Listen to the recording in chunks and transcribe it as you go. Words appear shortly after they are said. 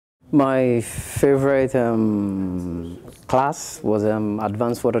My favorite class was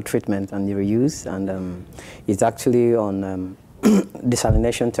advanced water treatment and reuse, and it's actually on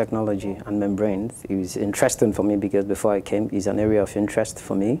desalination technology and membranes. It was interesting for me because before I came, it's an area of interest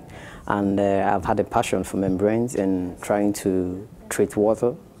for me, and I've had a passion for membranes and trying to treat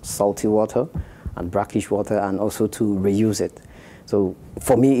water, salty water, and brackish water, and also to reuse it. So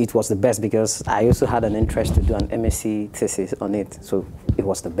for me, it was the best because I also had an interest to do an MSc thesis on it. So it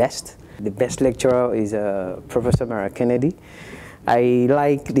was the best. The best lecturer is Professor Mara Kennedy. I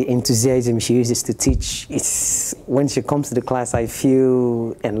like the enthusiasm she uses to teach. When she comes to the class, I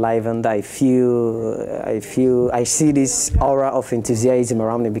feel enlivened. I see this aura of enthusiasm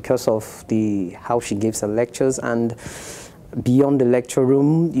around me because of how she gives her lectures. And beyond the lecture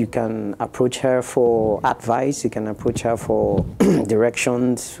room, you can approach her for advice, you can approach her for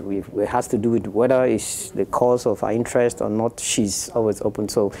directions. It has to do with whether it's the cause of her interest or not. She's always open.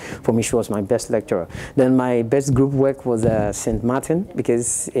 So for me, she was my best lecturer. Then my best group work was St. Martin,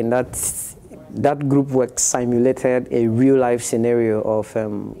 because in that group work simulated a real-life scenario of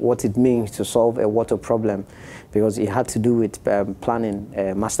what it means to solve a water problem, because it had to do with planning,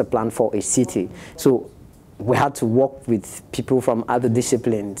 a master plan for a city. So we had to work with people from other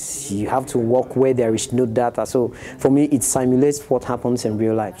disciplines. You have to work where there is no data. So for me, it simulates what happens in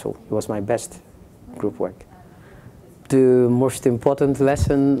real life. So it was my best group work. The most important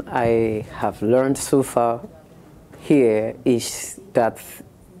lesson I have learned so far here is that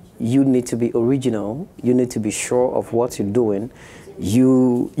you need to be original. You need to be sure of what you're doing.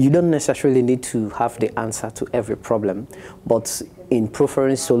 You don't necessarily need to have the answer to every problem, but in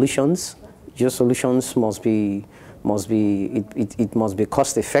preferring solutions, your solutions must be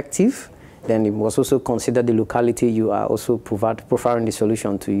cost effective. Then you must also consider the locality you are also providing the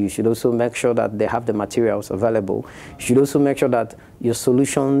solution to. You should also make sure that they have the materials available. You should also make sure that your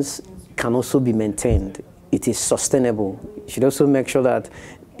solutions can also be maintained. It is sustainable. You should also make sure that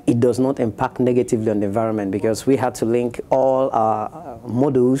it does not impact negatively on the environment, because we had to link all our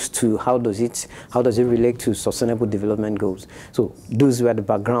models to how does it relate to sustainable development goals. So those were the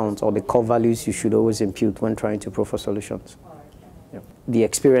backgrounds or the core values you should always impute when trying to propose solutions. Yeah. The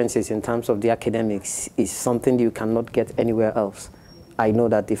experiences in terms of the academics is something you cannot get anywhere else. I know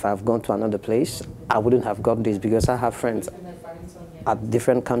that if I've gone to another place, I wouldn't have got this because I have friends at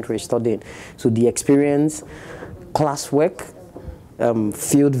different countries studying. So the experience, classwork,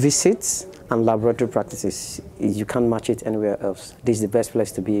 field visits and laboratory practices, you can't match it anywhere else. This is the best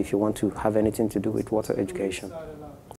place to be if you want to have anything to do with water education.